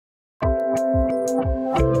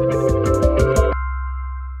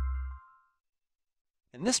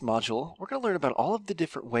In this module, we're going to learn about all of the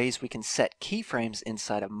different ways we can set keyframes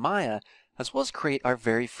inside of Maya, as well as create our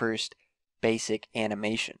very first basic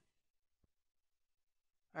animation.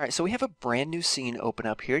 Alright, so we have a brand new scene open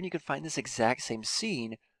up here, and you can find this exact same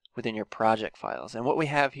scene within your project files. And what we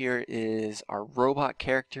have here is our robot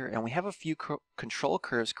character, and we have a few control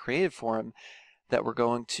curves created for him that we're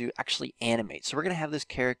going to actually animate. So we're going to have this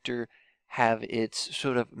character have its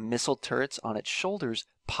sort of missile turrets on its shoulders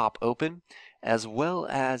pop open, as well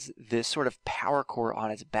as this sort of power core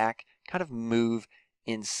on its back kind of move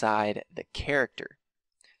inside the character.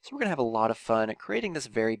 So we're going to have a lot of fun creating this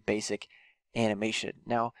very basic animation.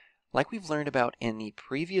 Now, like we've learned about in the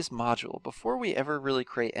previous module, before we ever really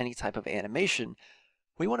create any type of animation,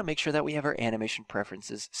 we want to make sure that we have our animation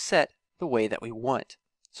preferences set the way that we want.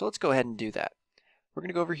 So let's go ahead and do that. We're going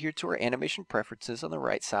to go over here to our animation preferences on the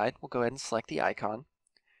right side. We'll go ahead and select the icon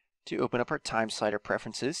to open up our time slider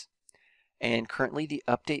preferences. And currently the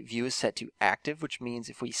update view is set to active, which means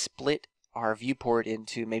if we split our viewport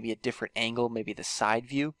into maybe a different angle, maybe the side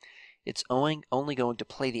view, it's only going to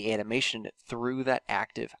play the animation through that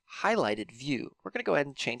active highlighted view. We're going to go ahead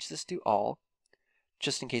and change this to all,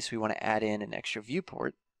 just in case we want to add in an extra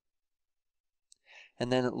viewport.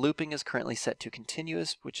 And then looping is currently set to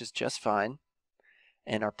continuous, which is just fine.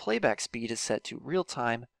 And our playback speed is set to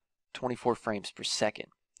real-time 24 frames per second.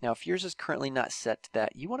 Now, if yours is currently not set to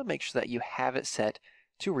that, you want to make sure that you have it set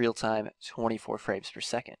to real-time 24 frames per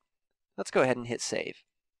second. Let's go ahead and hit save.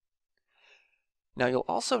 Now, you'll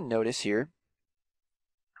also notice here,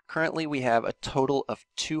 currently we have a total of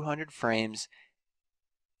 200 frames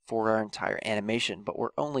for our entire animation, but we're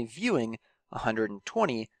only viewing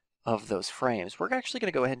 120 of those frames. We're actually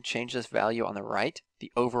going to go ahead and change this value on the right,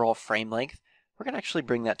 the overall frame length. We're going to actually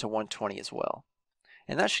bring that to 120 as well.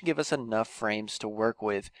 And that should give us enough frames to work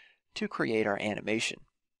with to create our animation.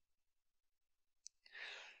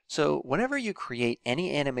 So whenever you create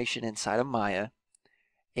any animation inside of Maya,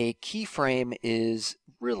 a keyframe is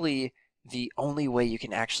really the only way you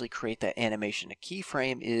can actually create that animation. A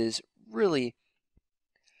keyframe is really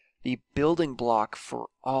the building block for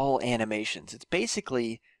all animations. It's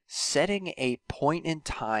basically setting a point in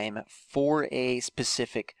time for a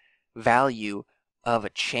specific value of a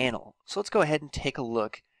channel. So let's go ahead and take a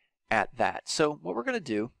look at that. So what we're going to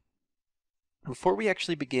do, before we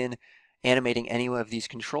actually begin animating any of these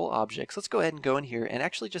control objects, let's go ahead and go in here and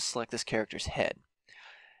actually just select this character's head.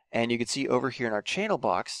 And you can see over here in our channel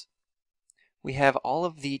box, we have all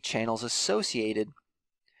of the channels associated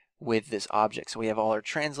with this object. So we have all our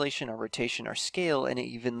translation, our rotation, our scale, and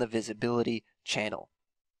even the visibility channel.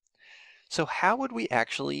 So how would we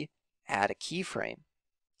actually add a keyframe?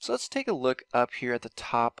 So let's take a look up here at the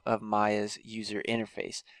top of Maya's user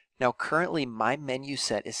interface. Now currently my menu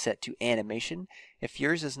set is set to animation. If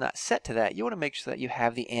yours is not set to that, you want to make sure that you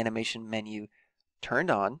have the animation menu turned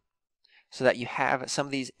on, so that you have some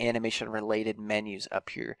of these animation related menus up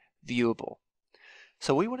here viewable.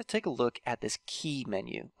 So we want to take a look at this key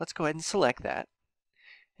menu. Let's go ahead and select that.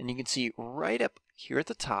 And you can see right up here at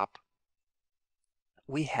the top,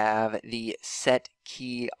 we have the set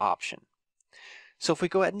key option. So if we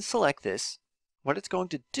go ahead and select this, what it's going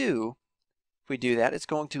to do, if we do that, it's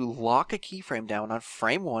going to lock a keyframe down on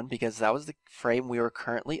frame 1 because that was the frame we were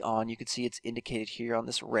currently on. You can see it's indicated here on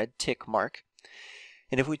this red tick mark.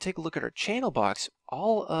 And if we take a look at our channel box,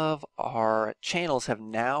 all of our channels have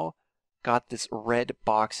now got this red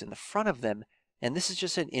box in the front of them, and this is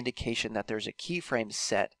just an indication that there's a keyframe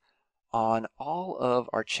set on all of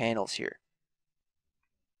our channels here.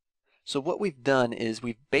 So what we've done is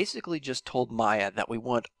we've basically just told Maya that we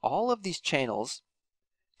want all of these channels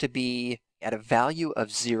to be at a value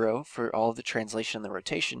of 0 for all of the translation and the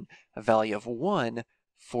rotation, a value of 1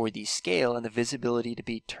 for the scale, and the visibility to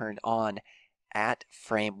be turned on at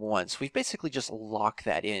frame 1. So we've basically just locked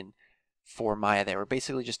that in for Maya there. We're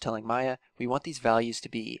basically just telling Maya we want these values to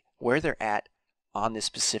be where they're at on this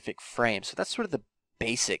specific frame. So that's sort of the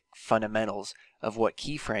basic fundamentals of what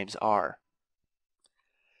keyframes are.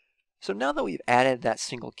 So now that we've added that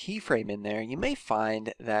single keyframe in there, you may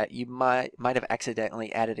find that you might have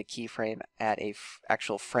accidentally added a keyframe at a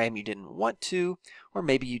actual frame you didn't want to, or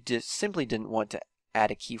maybe you just simply didn't want to add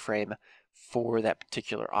a keyframe for that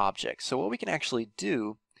particular object. So what we can actually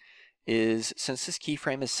do is, since this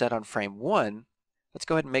keyframe is set on frame 1, let's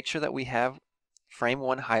go ahead and make sure that we have frame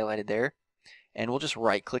 1 highlighted there, and we'll just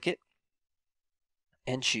right click it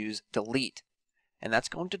and choose delete. And that's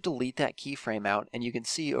going to delete that keyframe out, and you can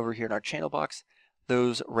see over here in our channel box,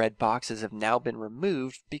 those red boxes have now been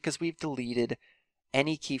removed because we've deleted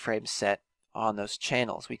any keyframe set on those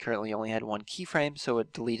channels. We currently only had one keyframe, so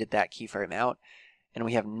it deleted that keyframe out. And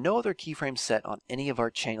we have no other keyframes set on any of our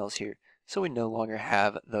channels here, so we no longer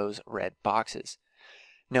have those red boxes.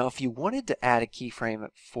 Now, if you wanted to add a keyframe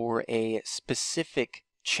for a specific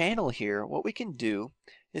channel here, what we can do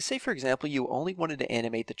is, say for example, you only wanted to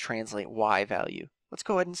animate the translate Y value. Let's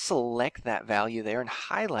go ahead and select that value there and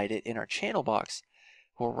highlight it in our channel box.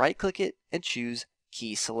 We'll right click it and choose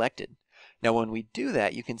key selected. Now when we do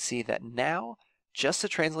that, you can see that now just the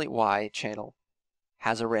translate Y channel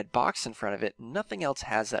has a red box in front of it. Nothing else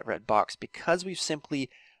has that red box because we've simply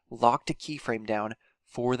locked a keyframe down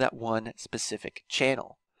for that one specific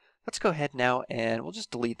channel. Let's go ahead now and we'll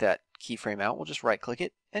just delete that keyframe out. We'll just right click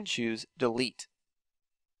it and choose delete.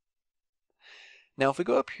 Now if we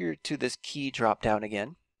go up here to this key drop down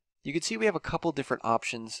again, you can see we have a couple different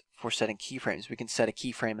options for setting keyframes. We can set a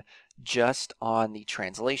keyframe just on the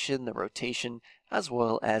translation, the rotation, as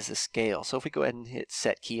well as the scale. So if we go ahead and hit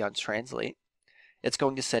set key on translate, it's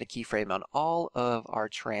going to set a keyframe on all of our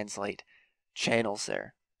translate channels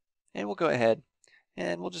there. And we'll go ahead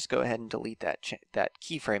and we'll just go ahead and delete that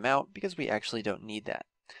keyframe out because we actually don't need that.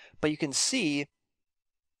 But you can see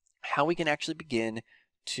how we can actually begin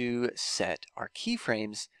to set our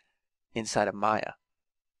keyframes inside of Maya.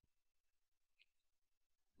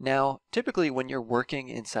 Now, typically when you're working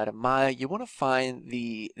inside of Maya, you want to find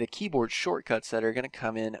the keyboard shortcuts that are going to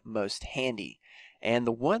come in most handy. And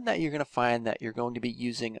the one that you're going to find that you're going to be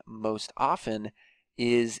using most often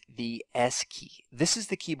is the S key. This is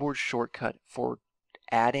the keyboard shortcut for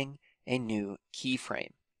adding a new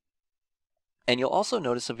keyframe. And you'll also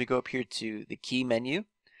notice if we go up here to the key menu,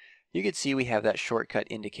 you can see we have that shortcut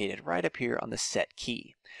indicated right up here on the set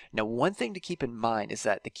key. Now one thing to keep in mind is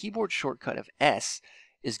that the keyboard shortcut of S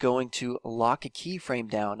is going to lock a keyframe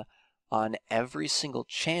down on every single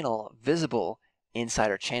channel visible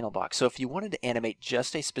inside our channel box. So if you wanted to animate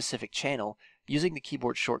just a specific channel, using the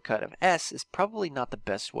keyboard shortcut of S is probably not the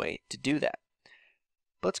best way to do that.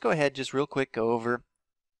 But let's go ahead, just real quick, go over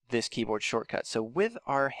this keyboard shortcut. So with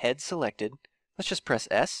our head selected, let's just press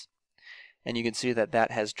S, and you can see that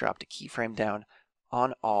that has dropped a keyframe down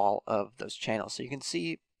on all of those channels. So you can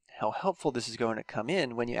see how helpful this is going to come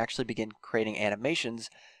in when you actually begin creating animations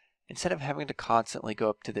instead of having to constantly go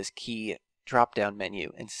up to this key drop down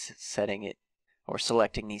menu and setting it or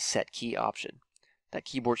selecting the set key option. That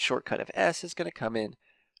keyboard shortcut of S is going to come in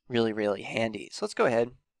really handy. So let's go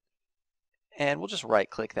ahead and we'll just right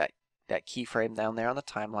click that keyframe down there on the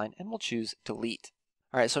timeline and we'll choose delete.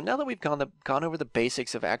 Alright, so now that we've gone over the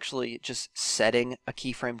basics of actually just setting a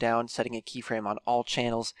keyframe down, setting a keyframe on all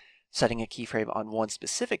channels, setting a keyframe on one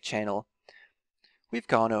specific channel, we've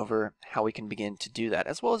gone over how we can begin to do that,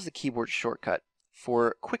 as well as the keyboard shortcut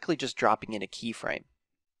for quickly just dropping in a keyframe.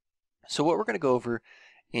 So what we're going to go over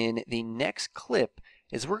in the next clip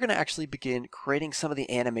is we're going to actually begin creating some of the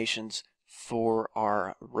animations for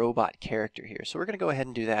our robot character here. So we're going to go ahead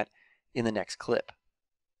and do that in the next clip.